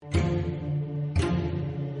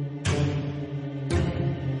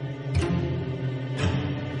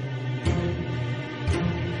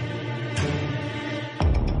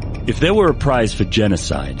If there were a prize for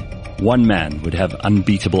genocide, one man would have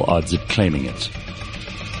unbeatable odds of claiming it.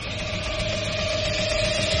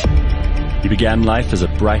 He began life as a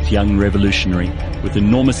bright young revolutionary with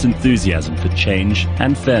enormous enthusiasm for change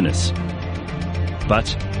and fairness. But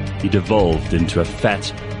he devolved into a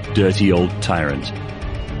fat, dirty old tyrant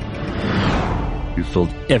who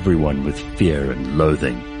filled everyone with fear and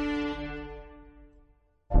loathing.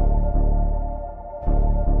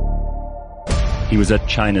 He was at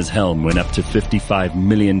China's helm when up to 55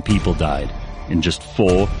 million people died in just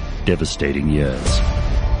 4 devastating years.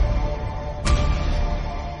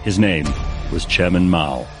 His name was Chairman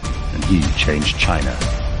Mao, and he changed China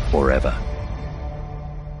forever.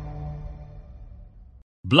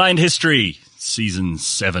 Blind History, Season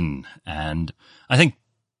 7, and I think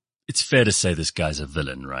it's fair to say this guy's a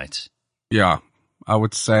villain, right? Yeah, I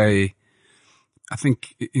would say, I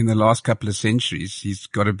think in the last couple of centuries, he's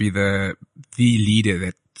got to be the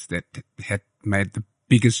leader that had made the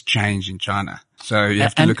biggest change in China. So you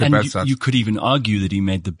have to look at both sides. You could even argue that he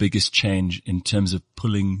made the biggest change in terms of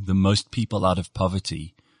pulling the most people out of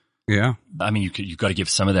poverty. Yeah. I mean, you've got to give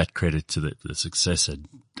some of that credit to the successor,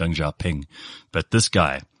 Deng Xiaoping. But this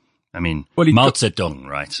guy, I mean, Mao Zedong,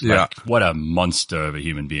 right? Yeah. Like, what a monster of a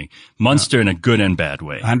human being. Monster in a good and bad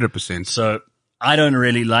way. 100%. So I don't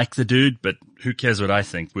really like the dude, but who cares what I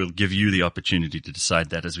think? We'll give you the opportunity to decide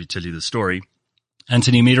that as we tell you the story.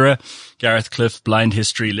 Anthony Miedera, Gareth Cliff, Blind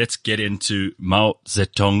History. Let's get into Mao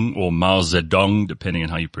Zedong or Mao Zedong, depending on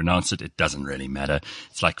how you pronounce it. It doesn't really matter.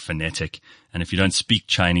 It's like phonetic. And if you don't speak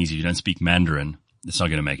Chinese, if you don't speak Mandarin, it's not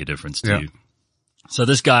going to make a difference to you. So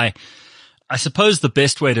this guy, I suppose the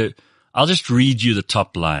best way I'll just read you the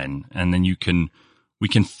top line and then we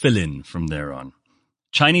can fill in from there on.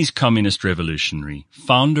 Chinese Communist Revolutionary,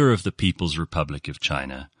 founder of the People's Republic of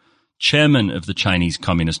China, chairman of the Chinese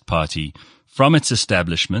Communist Party from its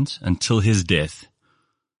establishment until his death.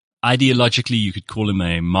 Ideologically, you could call him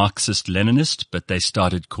a Marxist-Leninist, but they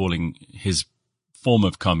started calling his form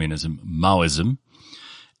of communism Maoism.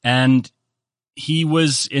 And he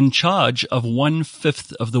was in charge of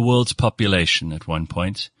 1/5 of the world's population at one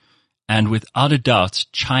point. And without a doubt,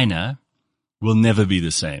 China will never be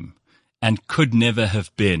the same and could never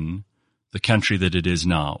have been the country that it is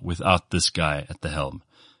now without this guy at the helm.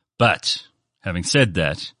 But having said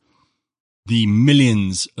that, the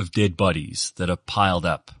millions of dead bodies that are piled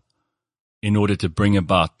up in order to bring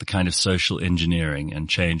about the kind of social engineering and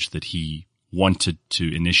change that he wanted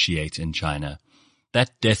to initiate in China,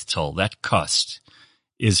 that death toll, that cost,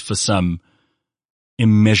 is for some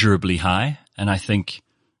immeasurably high. And I think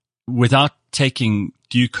without taking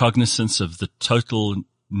due cognizance of the total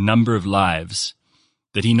number of lives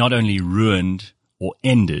that he not only ruined or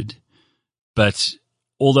ended, but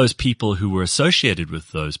all those people who were associated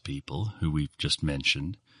with those people who we've just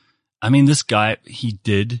mentioned. I mean, this guy, he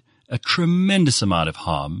did a tremendous amount of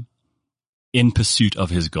harm in pursuit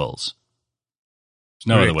of his goals.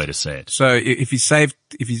 There's no other way to say it. So if he's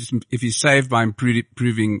saved by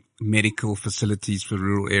improving medical facilities for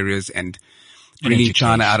rural areas and bringing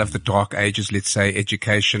China out of the dark ages, let's say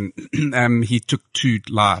education, he took 2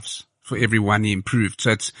 lives for every one he improved.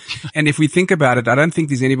 So and if we think about it, I don't think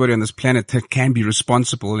there's anybody on this planet that can be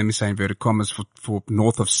responsible, let me say inverted commas, for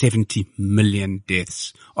north of 70 million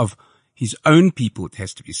deaths of his own people, it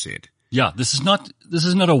has to be said. Yeah, this is not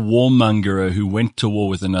a warmonger who went to war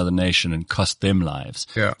with another nation and cost them lives.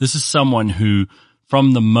 Yeah. This is someone who,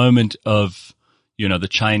 from the moment of, the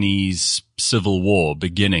Chinese Civil War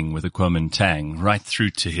beginning with the Kuomintang right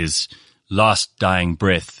through to his last dying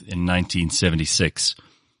breath in 1976,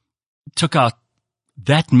 took out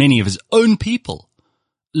that many of his own people.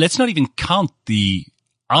 Let's not even count the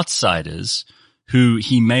outsiders who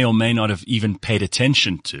he may or may not have even paid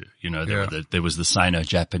attention to. There was the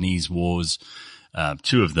Sino-Japanese Wars,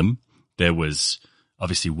 2 of them. There was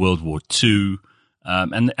obviously World War II.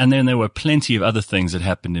 And then there were plenty of other things that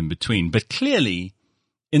happened in between. But clearly,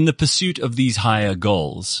 in the pursuit of these higher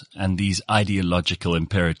goals and these ideological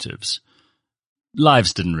imperatives,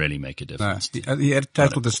 lives didn't really make a difference. No, he had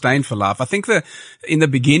total disdain for life. I think in the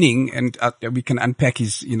beginning, and we can unpack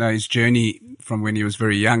his journey from when he was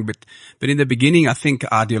very young, but in the beginning, I think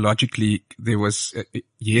ideologically there was,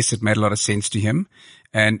 yes, it made a lot of sense to him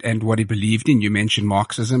and what he believed in. You mentioned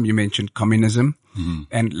Marxism, you mentioned communism,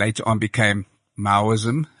 and later on became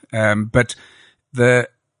Maoism. But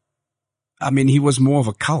he was more of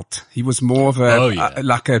a cult. He was more of in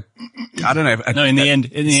the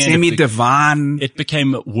end, semi-divine. It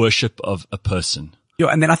became worship of a person. Yeah,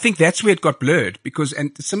 and then I think that's where it got blurred because,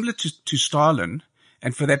 and similar to Stalin,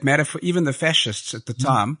 and for that matter, for even the fascists at the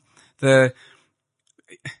time, they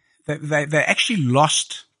actually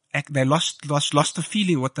lost they lost the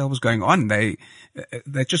feeling of what the hell was going on. They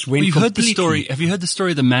just went. You've heard the story. Have you heard the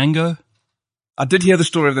story of the mango? I did hear the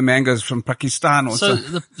story of the mangoes from Pakistan also.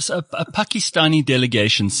 So a Pakistani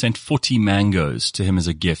delegation sent 40 mangoes to him as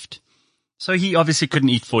a gift. So he obviously couldn't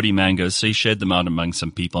eat 40 mangoes, so he shared them out among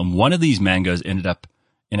some people. And one of these mangoes ended up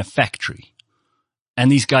in a factory.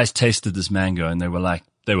 And these guys tasted this mango and they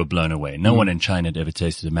were blown away. No one in China had ever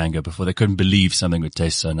tasted a mango before. They couldn't believe something would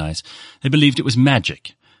taste so nice. They believed it was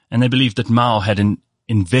magic. And they believed that Mao had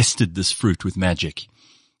invested this fruit with magic.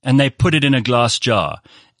 And they put it in a glass jar.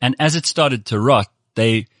 And as it started to rot,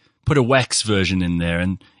 they put a wax version in there.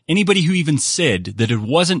 And anybody who even said that it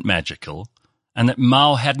wasn't magical and that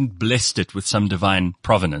Mao hadn't blessed it with some divine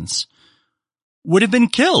provenance would have been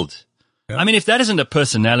killed. Yeah. I mean, if that isn't a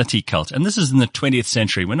personality cult, and this is in the 20th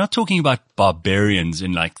century, we're not talking about barbarians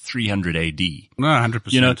in like 300 AD. No,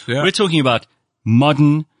 100%. You know, we're talking about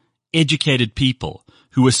modern, educated people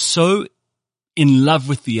who were so in love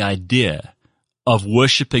with the idea of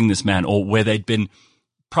worshipping this man, or where they'd been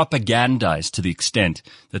propagandized to the extent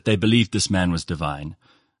that they believed this man was divine,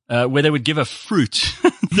 where they would give a fruit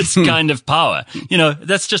this kind of power. You know,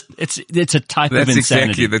 that's just, it's a type of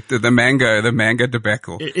insanity. That's exactly the mango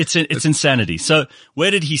debacle. It's insanity. So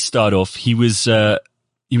where did he start off? He was the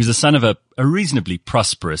son of a reasonably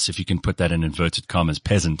prosperous, if you can put that in inverted commas,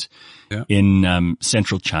 peasant in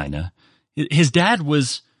central China. His dad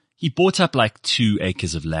he bought up like 2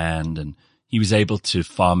 acres of land and he was able to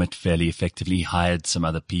farm it fairly effectively. He hired some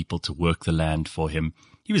other people to work the land for him.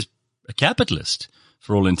 He was a capitalist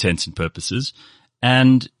for all intents and purposes.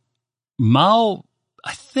 And Mao,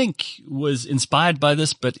 I think, was inspired by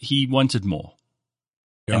this, but he wanted more.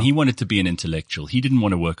 Yeah. And he wanted to be an intellectual. He didn't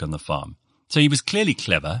want to work on the farm. So he was clearly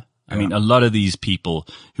clever. I mean, a lot of these people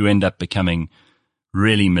who end up becoming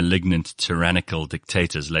really malignant, tyrannical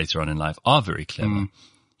dictators later on in life are very clever.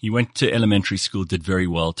 He went to elementary school, did very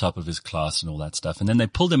well, top of his class and all that stuff. And then they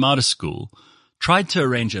pulled him out of school, tried to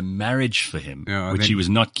arrange a marriage for him, which he was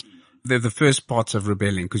not. They're the first parts of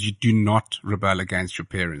rebelling, because you do not rebel against your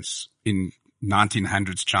parents in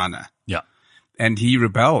 1900s China. Yeah. And he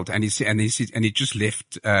rebelled and he just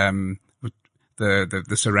left,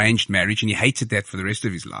 this arranged marriage, and he hated that for the rest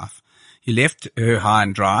of his life. He left her high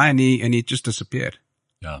and dry and he just disappeared.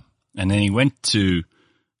 Yeah. And then he went to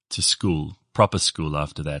school. Proper school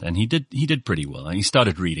after that. And he did pretty well. And he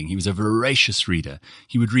started reading. He was a voracious reader.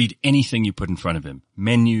 He would read anything you put in front of him.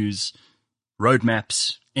 Menus,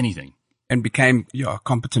 roadmaps, anything. And became a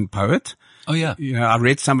competent poet. Oh yeah. You know, I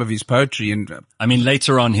read some of his poetry and I mean,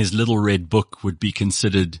 later on his Little Red Book would be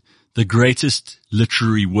considered the greatest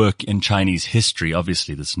literary work in Chinese history.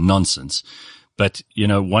 Obviously this nonsense. But, you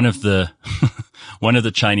know, one of the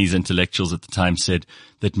Chinese intellectuals at the time said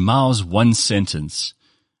that Mao's one sentence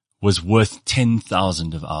was worth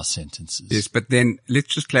 10,000 of our sentences. Yes, but then let's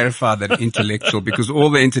just clarify that intellectual, because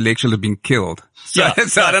all the intellectuals have been killed. So,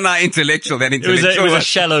 so I don't know how intellectual that intellectual was. It was a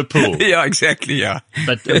shallow pool. Yeah, exactly, yeah.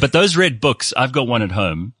 But those red books, I've got one at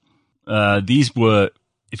home. These were,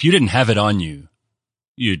 if you didn't have it on you,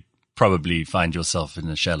 you'd probably find yourself in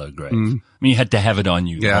a shallow grave. I mean, you had to have it on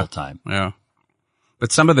you the whole time. Yeah.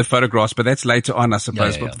 But some of the photographs, but that's later on, I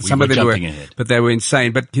suppose. Yeah. Some of them but they were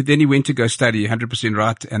insane. But then he went to go study, 100%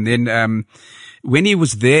 right. And then, when he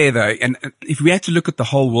was there though, and if we had to look at the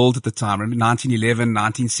whole world at the time, 1911,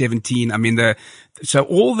 1917, I mean, I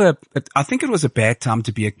think it was a bad time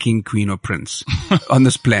to be a king, queen or prince on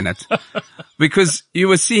this planet, because you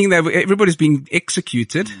were seeing that everybody's being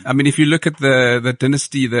executed. I mean, if you look at the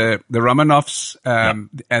dynasty, the Romanovs, then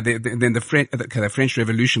the French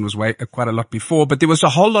Revolution was quite a lot before, but there was a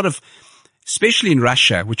whole lot of, especially in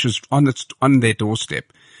Russia, which was on their doorstep.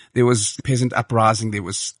 There was peasant uprising. There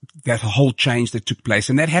was that whole change that took place,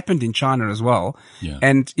 and that happened in China as well. Yeah.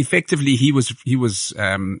 And effectively, he was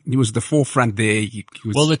the forefront there.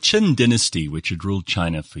 Well, the Qin dynasty, which had ruled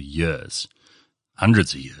China for years,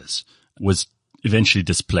 hundreds of years, was eventually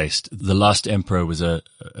displaced. The last emperor was a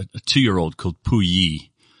 2-year-old called Puyi,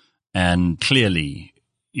 and clearly,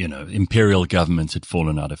 you know, imperial government had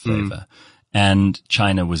fallen out of favor. And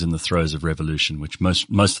China was in the throes of revolution, which most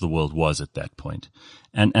of the world was at that point.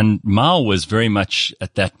 And Mao was very much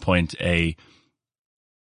at that point he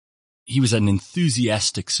was an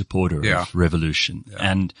enthusiastic supporter of revolution. Yeah.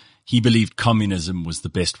 And he believed communism was the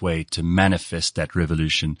best way to manifest that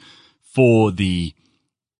revolution for the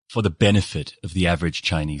benefit of the average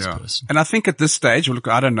Chinese person. And I think at this stage, look,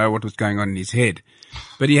 I don't know what was going on in his head,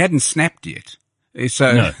 but he hadn't snapped yet.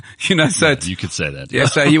 So, no. You know, so you could say that. Yeah.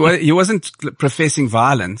 So he wasn't professing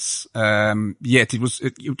violence, yet. It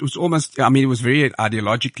was almost, I mean, it was very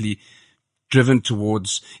ideologically driven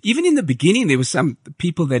towards, even in the beginning, there were some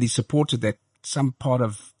people that he supported that some part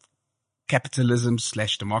of capitalism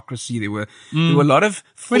 / democracy. There were a lot of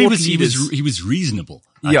thought leaders. He was reasonable.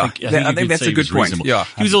 I think that's a good point. Yeah.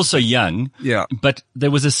 He was also young. Yeah. But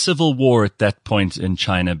there was a civil war at that point in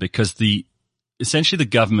China because essentially the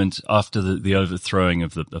government, after the overthrowing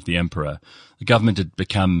of the emperor, the government had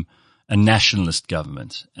become a nationalist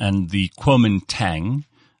government, and the Kuomintang,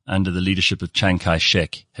 under the leadership of Chiang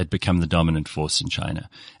Kai-shek, had become the dominant force in China.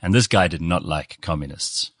 And this guy did not like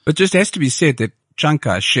communists. It just has to be said that Chiang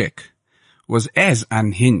Kai-shek was as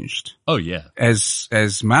unhinged. Oh, yeah. As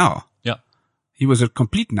Mao. Yeah. He was a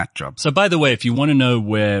complete nut job. So, by the way, if you want to know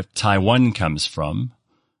where Taiwan comes from,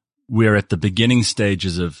 we're at the beginning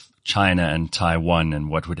stages of China and Taiwan and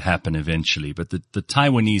what would happen eventually. But the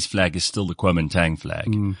Taiwanese flag is still the Kuomintang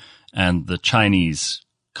flag. And the Chinese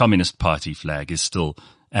Communist Party flag is still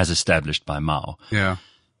as established by Mao. Yeah.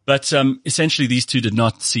 But essentially these two did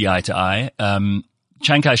not see eye to eye.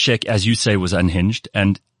 Chiang Kai-shek, as you say, was unhinged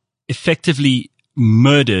and effectively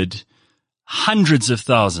murdered hundreds of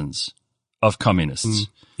thousands of communists.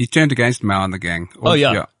 He turned against Mao and the gang.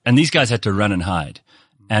 Yeah. And these guys had to run and hide.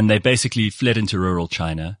 And they basically fled into rural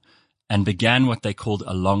China and began what they called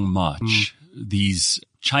a long march. These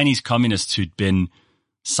Chinese communists who'd been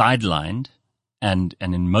sidelined and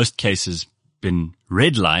in most cases been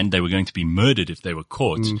redlined, they were going to be murdered if they were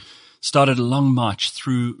caught, started a long march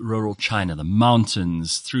through rural China, the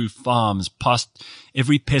mountains, through farms, past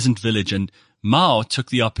every peasant village. And Mao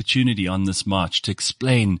took the opportunity on this march to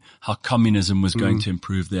explain how communism was going to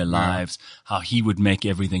improve their lives, how he would make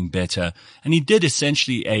everything better. And he did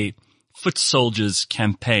essentially a foot soldiers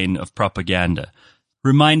campaign of propaganda,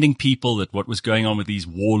 reminding people that what was going on with these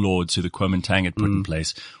warlords who the Kuomintang had put in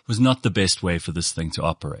place was not the best way for this thing to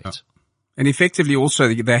operate. And effectively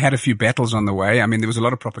also, they had a few battles on the way. I mean, there was a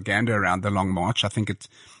lot of propaganda around the Long March. I think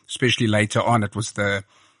especially later on, it was the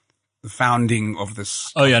founding of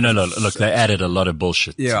this. Oh, yeah, no, look, they added a lot of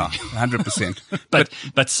bullshit. Yeah, 100%.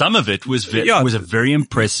 But some of it was was a very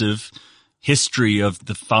impressive history of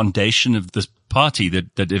the foundation of this party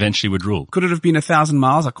that eventually would rule. Could it have been 1,000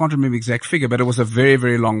 miles? I can't remember the exact figure, but it was a very,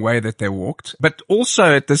 very long way that they walked. But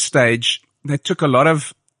also at this stage, they took a lot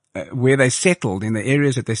of where they settled, in the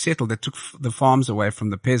areas that they settled, they took the farms away from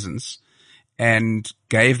the peasants and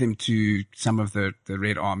gave them to some of the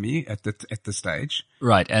Red Army at the stage.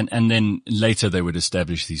 Right. And then later they would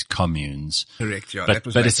establish these communes. Correct. Yeah.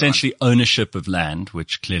 But essentially ownership of land,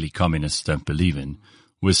 which clearly communists don't believe in,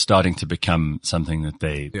 was starting to become something that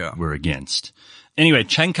they were against. Anyway,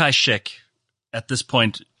 Chiang Kai-shek at this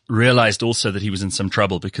point realized also that he was in some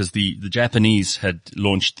trouble because the Japanese had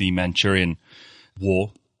launched the Manchurian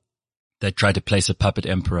War. They tried to place a puppet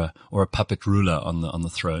emperor or a puppet ruler on the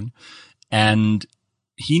throne. And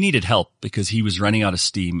he needed help because he was running out of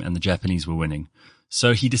steam and the Japanese were winning.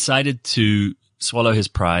 So he decided to swallow his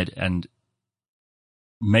pride and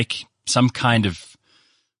make some kind of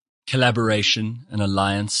collaboration, an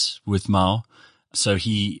alliance with Mao. So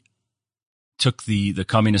he took the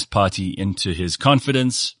Communist Party into his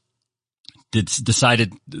confidence,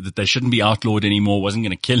 decided that they shouldn't be outlawed anymore, wasn't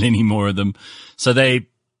going to kill any more of them. So they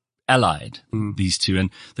allied, these two.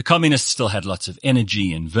 And the communists still had lots of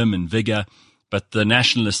energy and vim and vigor, but the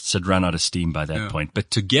nationalists had run out of steam by that point. But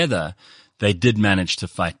together, they did manage to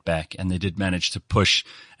fight back and they did manage to push.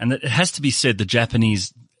 And it has to be said, the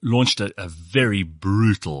Japanese launched a very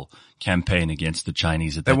brutal campaign against the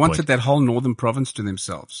Chinese at that point. They wanted that whole northern province to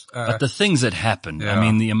themselves. But the things that happened, I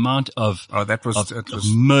mean, the amount of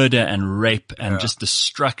murder and rape and just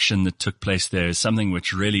destruction that took place there is something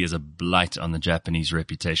which really is a blight on the Japanese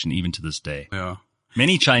reputation, even to this day. Yeah.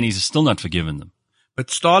 Many Chinese have still not forgiven them. But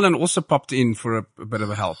Stalin also popped in for a bit of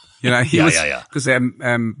a help. You know, because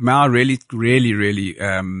Mao really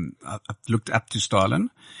looked up to Stalin,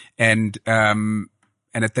 and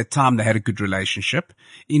at that time they had a good relationship.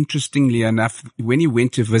 Interestingly enough, when he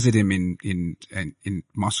went to visit him in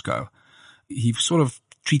Moscow, he sort of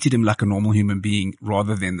treated him like a normal human being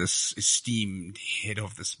rather than this esteemed head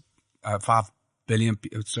of this 500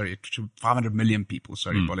 million people.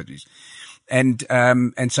 Apologies. And so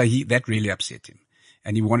that really upset him.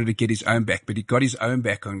 And he wanted to get his own back, but he got his own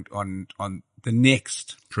back on the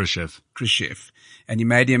next Khrushchev. And he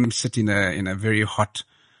made him sit in a very hot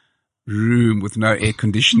room with no air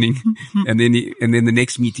conditioning. and then the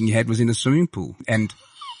next meeting he had was in a swimming pool, and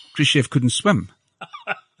Khrushchev couldn't swim.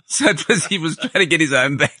 So he was trying to get his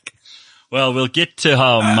own back. Well, we'll get to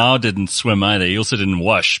how Mao didn't swim either. He also didn't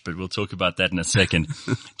wash, but we'll talk about that in a second.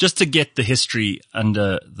 Just to get the history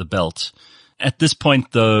under the belt. At this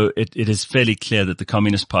point, though, it is fairly clear that the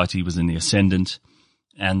Communist Party was in the ascendant.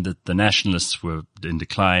 and that the nationalists were in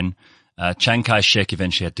decline, Chiang Kai-shek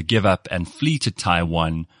eventually had to give up and flee to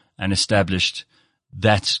Taiwan and established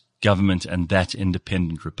that government and that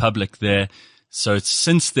independent republic there. So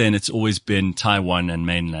since then, it's always been Taiwan and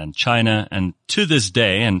mainland China. And to this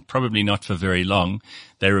day, and probably not for very long,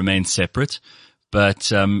 they remain separate.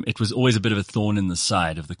 But it was always a bit of a thorn in the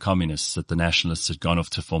side of the communists that the nationalists had gone off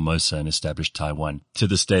to Formosa and established Taiwan. To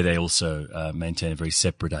this day, they also maintain a very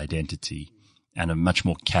separate identity and a much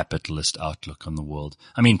more capitalist outlook on the world.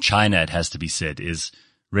 I mean, China, it has to be said, is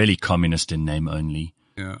really communist in name only.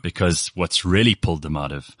 Yeah. Because what's really pulled them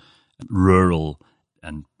out of rural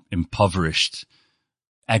and impoverished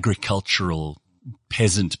agricultural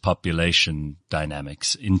peasant population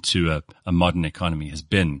dynamics into a modern economy has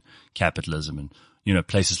been capitalism. And, you know,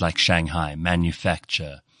 places like Shanghai,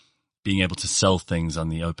 manufacture, being able to sell things on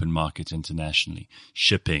the open market internationally,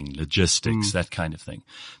 shipping, logistics, that kind of thing.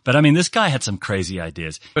 But I mean, this guy had some crazy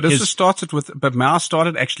ideas. But but Mao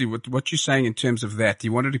started actually with what you're saying in terms of that. He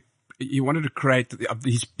wanted to create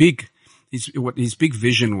his big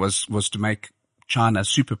vision was to make China a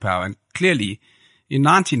superpower. And clearly in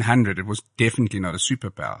 1900, it was definitely not a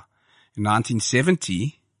superpower. In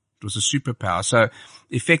 1970, it was a superpower. So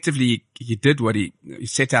effectively he did what he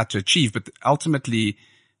set out to achieve, but ultimately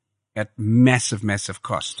at massive, massive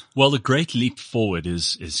cost. Well, the Great Leap Forward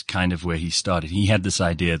is kind of where he started. He had this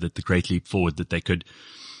idea that the Great Leap Forward, that they could,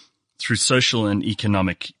 through social and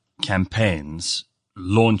economic campaigns,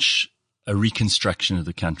 launch a reconstruction of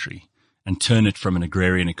the country and turn it from an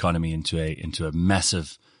agrarian economy into a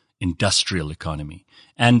massive industrial economy.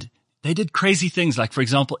 And they did crazy things. Like, for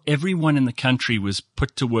example, everyone in the country was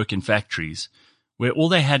put to work in factories where all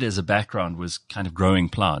they had as a background was kind of growing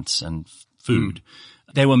plants and food.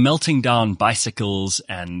 They were melting down bicycles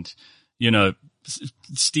and, you know,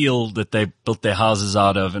 steel that they built their houses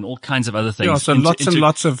out of and all kinds of other things. Yeah, so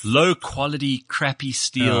lots of low quality, crappy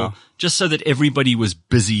steel, just so that everybody was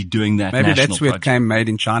busy doing that. Maybe that's where it came Made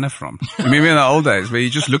in China from. Remember in the old days where you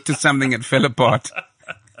just looked at something and fell apart.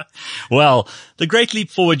 Well, the Great Leap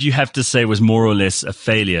Forward, you have to say, was more or less a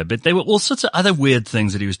failure, but there were all sorts of other weird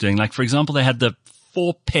things that he was doing. Like, for example, they had the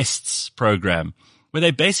 4 Pests program where they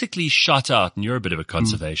basically shot out, and you're a bit of a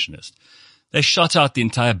conservationist, they shot out the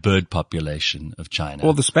entire bird population of China.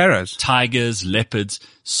 All the sparrows. Tigers, leopards.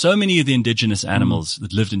 So many of the indigenous animals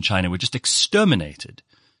that lived in China were just exterminated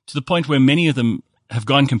to the point where many of them have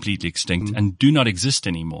gone completely extinct and do not exist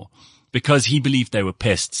anymore because he believed they were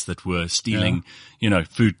pests that were stealing, you know,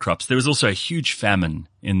 food crops. There was also a huge famine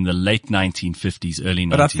in the late 1950s, early 1960s.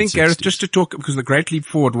 But I think, Gareth, just to talk, because the Great Leap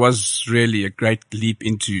Forward was really a great leap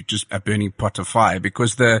into just a burning pot of fire,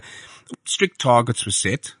 because the strict targets were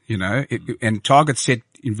set, you know, and targets set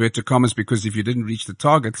inverted commas, because if you didn't reach the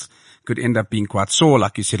targets, could end up being quite sore,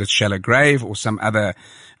 like you said, at Shallow Grave or some other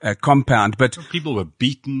compound. But people were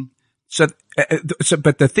beaten. But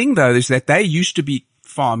the thing though is that they used to be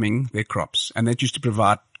farming their crops, and that used to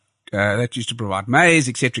provide maize,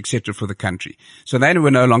 et cetera, for the country. So they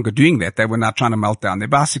were no longer doing that. They were now trying to melt down their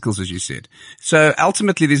bicycles, as you said. So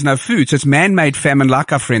ultimately there's no food. So it's man-made famine,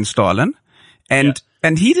 like our friend Stalin. And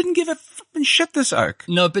he didn't give a flipping shit, this oak.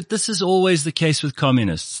 No, but this is always the case with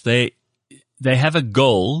communists. They have a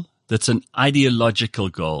goal that's an ideological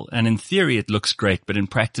goal. And in theory, it looks great, but in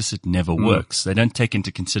practice, it never works. They don't take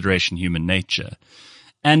into consideration human nature.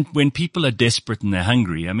 And when people are desperate and they're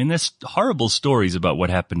hungry, I mean, there's horrible stories about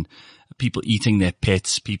what happened. People eating their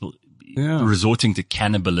pets, people resorting to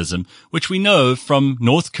cannibalism, which we know from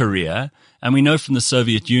North Korea and we know from the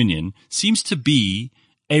Soviet Union seems to be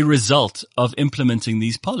a result of implementing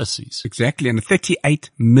these policies. Exactly. And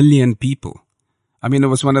 38 million people. I mean, it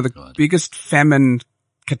was one of the biggest famine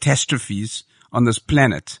catastrophes on this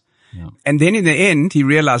planet. Yeah. And then in the end, he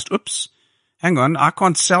realized, oops, hang on, I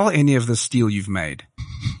can't sell any of the steel you've made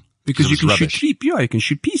because you can shoot sheep. Yeah, you can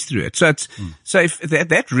shoot peas through it. So it's, so if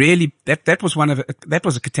that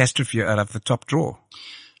was a catastrophe out of the top drawer.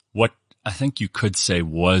 What I think you could say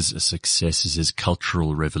was a success is his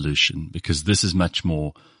cultural revolution, because this is much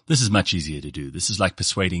easier to do. This is like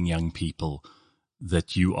persuading young people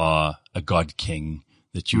that you are a god king,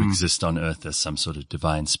 that you exist on earth as some sort of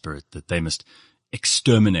divine spirit, that they must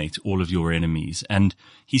exterminate all of your enemies. And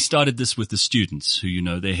he started this with the students who, you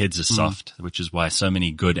know, their heads are soft, which is why so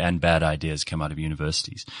many good and bad ideas come out of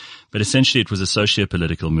universities. But essentially it was a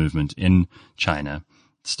socio-political movement in China.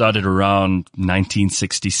 It started around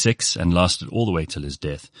 1966 and lasted all the way till his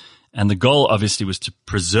death. And the goal obviously was to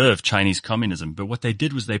preserve Chinese communism. But what they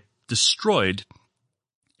did was they destroyed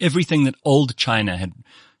everything that old China had,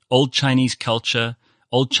 old Chinese culture,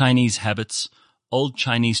 old Chinese habits, old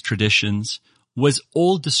Chinese traditions, was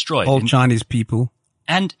all destroyed. Old Chinese people.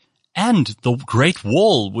 And the Great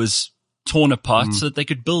Wall was torn apart so that they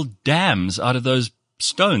could build dams out of those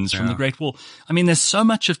stones from the Great Wall. I mean, there's so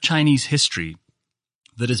much of Chinese history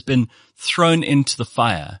that has been thrown into the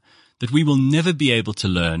fire that we will never be able to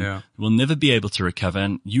learn. We'll never be able to recover.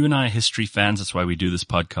 And you and I are history fans. That's why we do this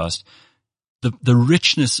podcast. The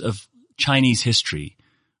richness of Chinese history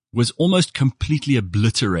was almost completely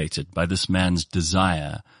obliterated by this man's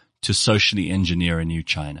desire to socially engineer a new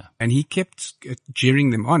China. And he kept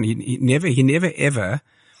jeering them on. He never ever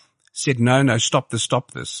said, no, stop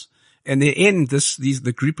this. And in the end,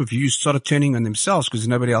 the group of youths started turning on themselves because there's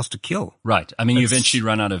nobody else to kill. Right. I mean, you eventually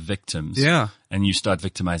run out of victims. Yeah. And you start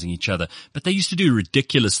victimizing each other. But they used to do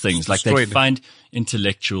ridiculous things. Like they'd find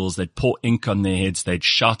intellectuals, they'd pour ink on their heads, they'd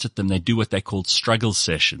shout at them, they'd do what they called struggle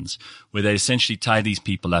sessions, where they essentially tie these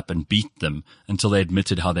people up and beat them until they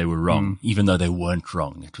admitted how they were wrong, even though they weren't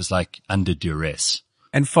wrong. It was like under duress.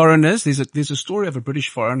 And foreigners, there's a story of a British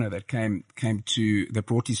foreigner that that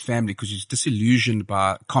brought his family because he was disillusioned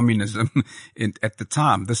by communism at the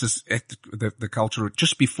time. This is at the cultural,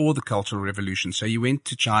 just before the Cultural Revolution. So he went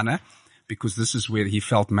to China because this is where he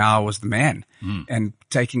felt Mao was the man and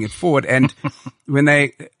taking it forward. And when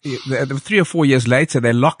they 3 or 4 years later,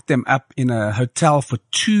 they locked them up in a hotel for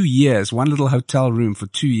 2 years, one little hotel room for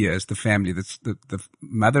 2 years, the family, the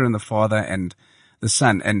mother and the father and the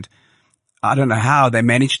son. And I don't know how they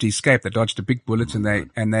managed to escape. They dodged a big bullet and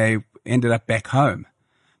they ended up back home.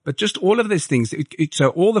 But just all of these things, so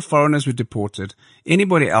all the foreigners were deported.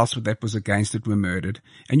 Anybody else that was against it were murdered.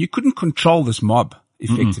 And you couldn't control this mob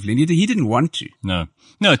effectively. And he didn't want to. No,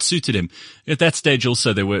 it suited him. At that stage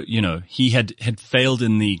also there were, he had failed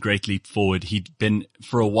in the Great Leap Forward. He'd been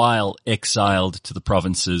for a while exiled to the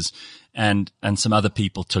provinces and some other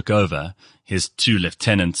people took over. His 2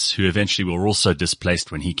 lieutenants who eventually were also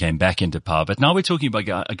displaced when he came back into power. But now we're talking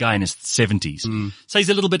about a guy in his 70s. So he's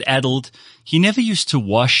a little bit addled. He never used to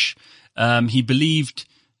wash. He believed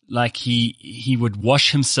like he would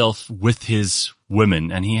wash himself with his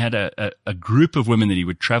women, and he had a group of women that he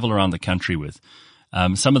would travel around the country with.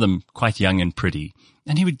 Some of them quite young and pretty.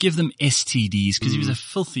 And he would give them STDs because he was a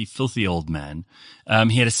filthy, filthy old man.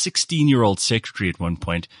 He had a 16-year-old secretary at one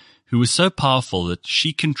point who was so powerful that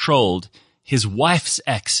she controlled his wife's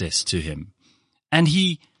access to him. And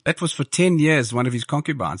that was for 10 years, one of his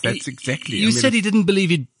concubines. That's exactly. You said he didn't believe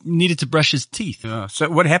he needed to brush his teeth. Yeah. So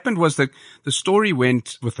what happened was that the story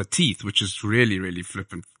went with the teeth, which is really, really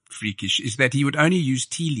flippant freakish, is that he would only use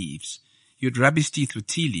tea leaves. He would rub his teeth with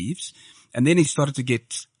tea leaves, and then he started to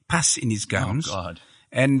get pus in his gums. Oh God.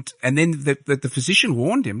 And then the physician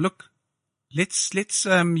warned him, look, let's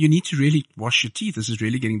you need to really wash your teeth. This is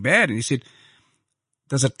really getting bad. And he said,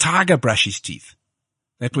 does a tiger brush his teeth?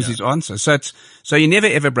 That was his answer. So he never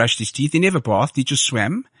ever brushed his teeth. He never bathed. He just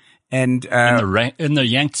swam. And, in the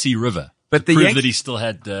Yangtze River. But to prove that he still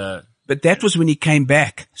had, but that was when he came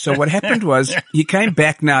back. So what happened was he came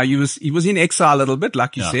back now. He was in exile a little bit,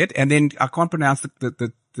 like you said. And then I can't pronounce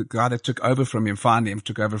the guy that took over from him, finally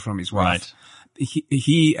took over from his wife. Right.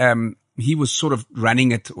 He was sort of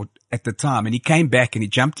running it at the time, and he came back and he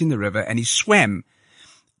jumped in the river and he swam.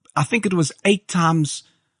 I think it was 8 times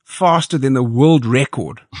faster than the world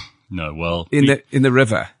record. No, well, in the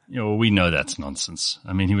river. We know that's nonsense.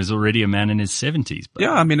 I mean, he was already a man in his 70s. But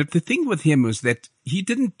yeah, I mean, the thing with him was that he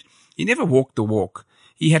never walked the walk.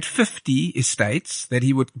 He had 50 estates that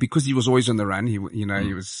he would, because he was always on the run. He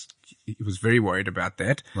was very worried about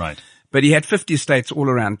that. Right. But he had 50 estates all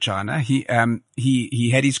around China. He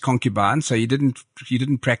had his concubine, so he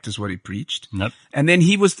didn't practice what he preached. Nope. And then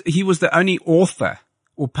he was the only author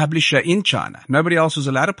or publisher in China. Nobody else was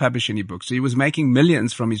allowed to publish any books. So he was making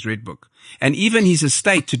millions from his Red Book. And even his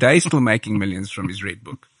estate today is still making millions from his Red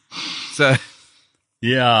Book. So.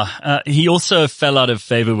 Yeah. He also fell out of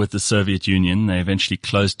favor with the Soviet Union. They eventually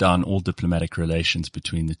closed down all diplomatic relations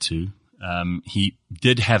between the two. He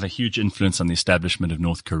did have a huge influence on the establishment of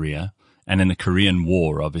North Korea. And in the Korean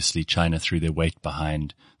War, obviously, China threw their weight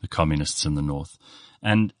behind the communists in the North.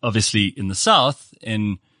 And obviously in the South,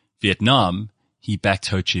 in Vietnam, he backed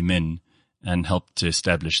Ho Chi Minh and helped to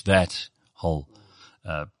establish that whole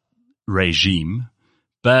regime.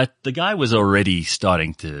 But the guy was already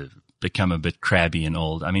starting to become a bit crabby and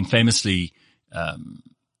old. I mean, famously,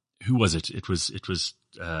 who was it? It was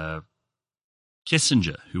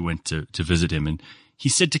Kissinger who went to visit him. And he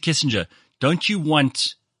said to Kissinger, don't you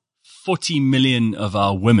want 40 million of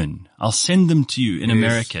our women? I'll send them to you in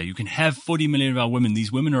America. You can have 40 million of our women.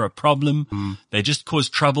 These women are a problem. They just cause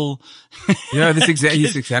trouble. Yeah, that's exactly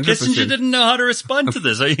 600%. Kissinger didn't know how to respond to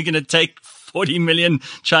this. Are you going to take 40 million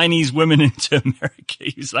Chinese women into America?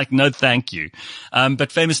 He was like, no, thank you.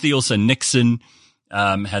 But famously also Nixon,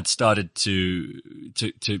 had started to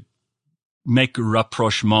make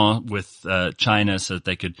rapprochement with China so that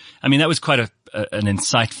they could. I mean, that was quite an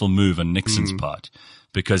insightful move on Nixon's part,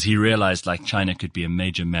 because he realized like China could be a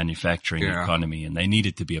major manufacturing economy and they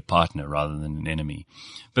needed to be a partner rather than an enemy.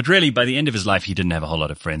 But really, by the end of his life, he didn't have a whole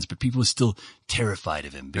lot of friends, but people were still terrified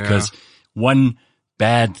of him because one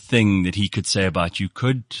bad thing that he could say about you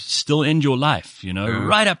could still end your life,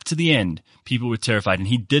 right up to the end. People were terrified, and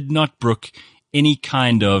he did not brook any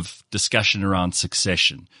kind of discussion around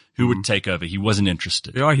succession. Who would take over? He wasn't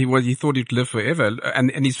interested. Yeah, he thought he'd live forever.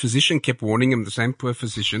 And his physician kept warning him, the same poor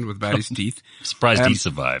physician with bad his teeth. Surprised he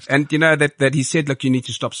survived. And that he said, look, you need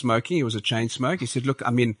to stop smoking. He was a chain smoker. He said, look,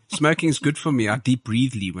 I mean, smoking is good for me. I deep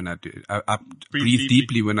breathely when I do it. I breathe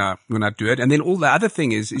deeply when I do it. And then all the other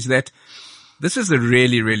thing is that this is a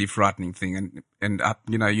really, really frightening thing. And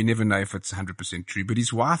you never know if it's 100% true, but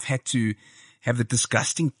his wife had to have the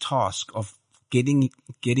disgusting task of getting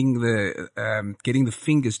the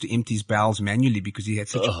fingers to empty his bowels manually because he had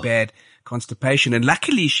such a bad constipation. And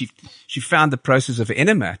luckily she found the process of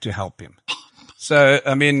enema to help him. So,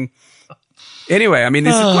 I mean, anyway,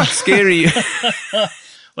 this is quite scary.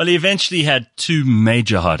 Well, he eventually had 2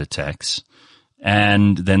 major heart attacks,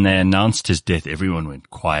 and then they announced his death. Everyone went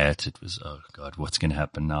quiet. It was, oh God, what's going to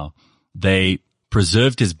happen now? They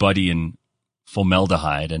preserved his body in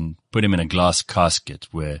formaldehyde and put him in a glass casket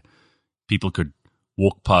where people could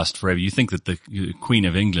walk past forever. You think that the Queen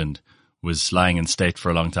of England was lying in state for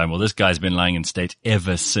a long time. Well, this guy's been lying in state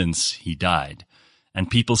ever since he died. And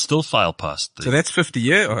people still file past. So that's 50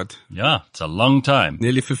 years odd. Yeah, it's a long time.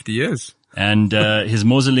 Nearly 50 years. And his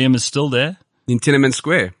mausoleum is still there. In Tiananmen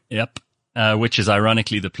Square. Yep. Which is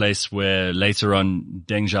ironically the place where later on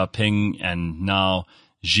Deng Xiaoping and now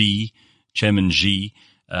Chairman Xi,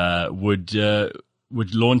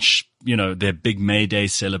 would launch, their big May Day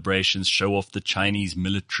celebrations, show off the Chinese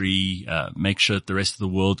military, make sure that the rest of the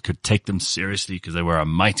world could take them seriously because they were a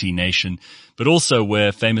mighty nation, but also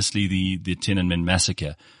where famously the Tiananmen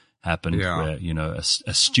massacre happened, where,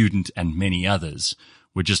 a student and many others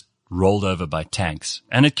were just rolled over by tanks.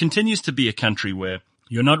 And it continues to be a country where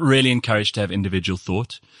you're not really encouraged to have individual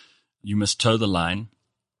thought. You must toe the line.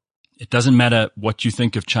 It doesn't matter what you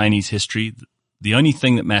think of Chinese history. The only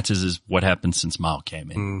thing that matters is what happened since Mao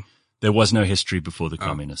came in. There was no history before the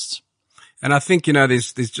communists. And I think,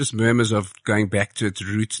 there's just murmurs of going back to its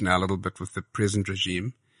roots now a little bit with the present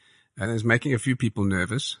regime. And it's making a few people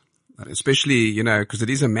nervous, especially, because it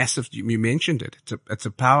is a massive, you mentioned it. It's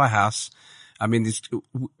a powerhouse. I mean,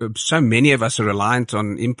 so many of us are reliant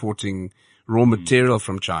on importing raw material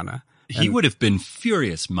from China. He would have been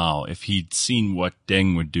furious, Mao, if he'd seen what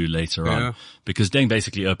Deng would do later on, because Deng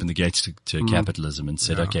basically opened the gates to capitalism and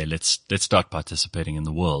said, okay, let's start participating in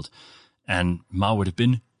the world. And Mao would have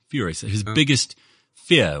been furious. His biggest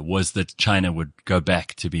fear was that China would go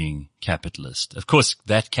back to being capitalist. Of course,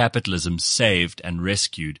 that capitalism saved and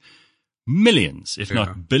rescued millions, if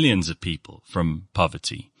not billions of people from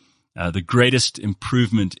poverty. The greatest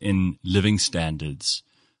improvement in living standards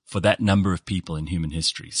for that number of people in human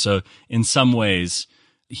history. So in some ways,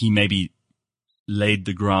 he maybe laid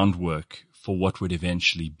the groundwork for what would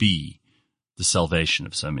eventually be the salvation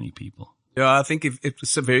of so many people. Yeah, I think if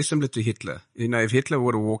it's very similar to Hitler. If Hitler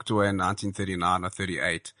would have walked away in 1939 or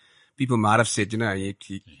 38, people might have said, a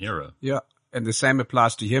hero. Yeah. And the same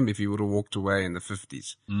applies to him if he would have walked away in the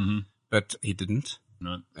 50s. Mm-hmm. But he didn't.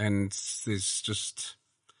 No. And there's just,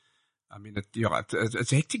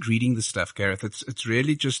 it's hectic reading this stuff, Gareth. It's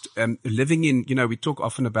really just, living in, we talk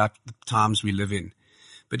often about the times we live in,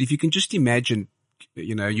 but if you can just imagine,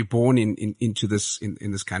 you're born into this,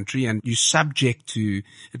 in this country and you're subject to,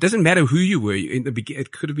 it doesn't matter who you were.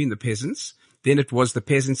 It could have been the peasants. Then it was the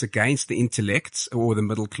peasants against the intellects or the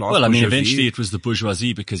middle class. Well, eventually it was the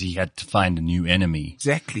bourgeoisie because he had to find a new enemy.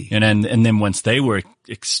 Exactly. And then once they were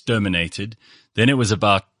exterminated, then it was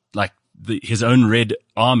about like his own Red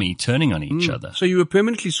Army turning on each other. So you were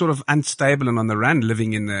permanently sort of unstable and on the run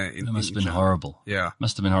living in the, That must have been horrible. Yeah.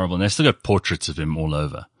 Must have been horrible. And they've still got portraits of him all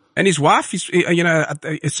over. And his wife is,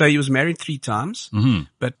 so he was married 3 times,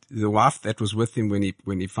 but the wife that was with him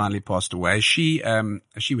when he finally passed away, she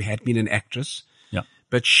had been an actress. Yeah.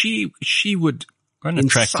 But she would. Quite an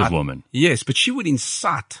attractive woman. Yes, but she would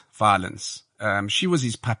incite violence. She was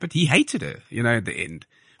his puppet. He hated her, at the end.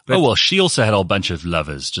 But, she also had a whole bunch of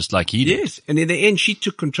lovers, just like he did. Yes. And in the end, she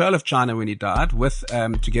took control of China when he died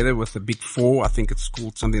together with the Big Four. I think it's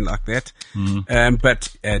called something like that. But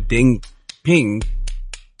Deng Ping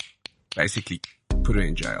basically put her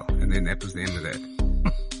in jail, and then that was the end of that.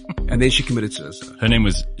 And then she committed suicide. Her name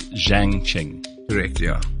was Zhang Qing. Correct,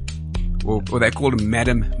 yeah. Or they called her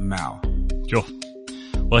Madame Mao. Sure.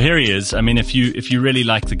 Well, here he is. I mean, if you really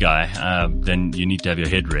like the guy, then you need to have your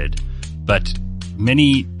head read. But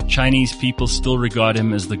many Chinese people still regard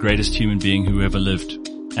him as the greatest human being who ever lived.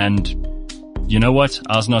 And you know what?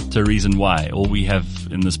 Ours not the reason why. All we have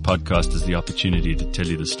in this podcast is the opportunity to tell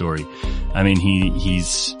you the story. I mean,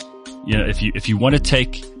 he's, you know, if you want to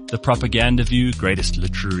take the propaganda view, greatest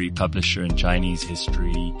literary publisher in Chinese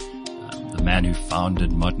history, the man who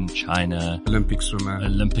founded modern China, Olympic swimmer,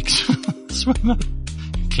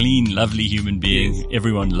 clean, lovely human being, yes.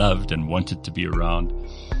 Everyone loved and wanted to be around.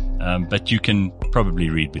 But you can probably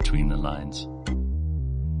read between the lines.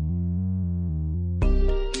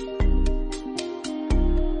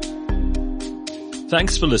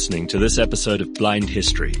 Thanks for listening to this episode of Blind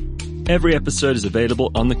History. Every episode is available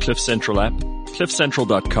on the Cliff Central app,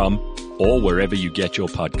 cliffcentral.com, or wherever you get your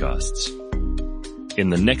podcasts. In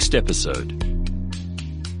the next episode,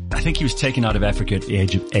 I think he was taken out of Africa at the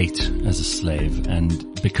age of 8 as a slave, and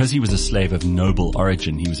because he was a slave of noble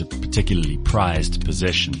origin, he was a particularly prized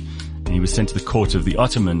possession, and he was sent to the court of the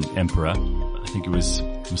Ottoman emperor. I think it was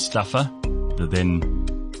Mustafa, the then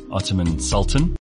Ottoman Sultan.